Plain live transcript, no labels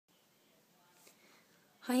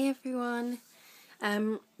Hi everyone,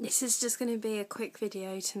 this is just going to be a quick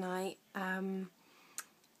video tonight.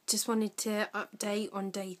 Just wanted to update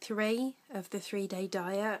on day 3 of the 3-day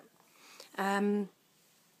diet. I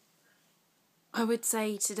would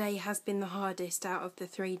say today has been the hardest out of the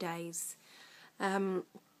 3 days. I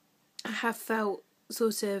have felt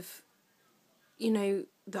sort of, that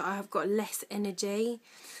I've got less energy,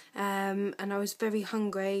 and I was very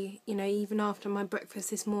hungry, even after my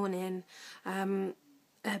breakfast this morning.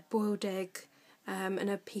 A boiled egg and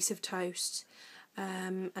a piece of toast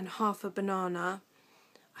and half a banana.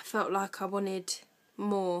 I felt like I wanted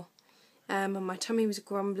more, and my tummy was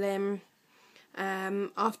grumbling.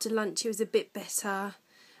 After lunch it was a bit better,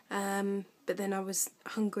 but then I was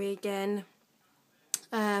hungry again.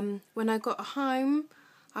 When I got home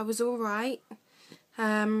I was alright,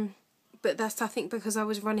 but that's I think because I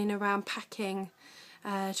was running around packing,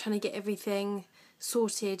 trying to get everything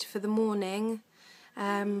sorted for the morning.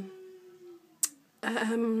 I've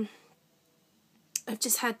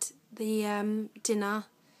just had the dinner.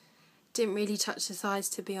 Didn't really touch the sides,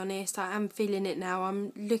 to be honest. I am feeling it now.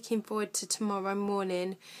 I'm looking forward to tomorrow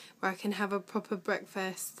morning where I can have a proper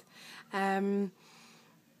breakfast.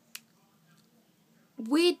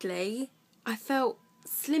 Weirdly, I felt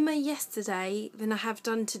slimmer yesterday than I have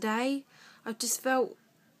done today. I just felt,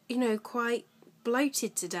 quite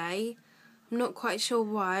bloated today. I'm not quite sure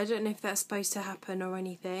why. I don't know if that's supposed to happen or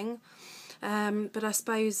anything. But I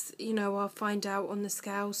suppose, I'll find out on the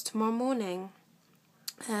scales tomorrow morning.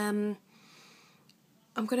 I'm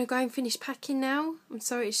going to go and finish packing now. I'm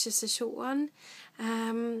sorry it's just a short one.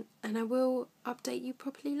 And I will update you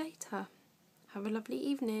properly later. Have a lovely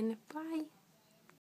evening. Bye.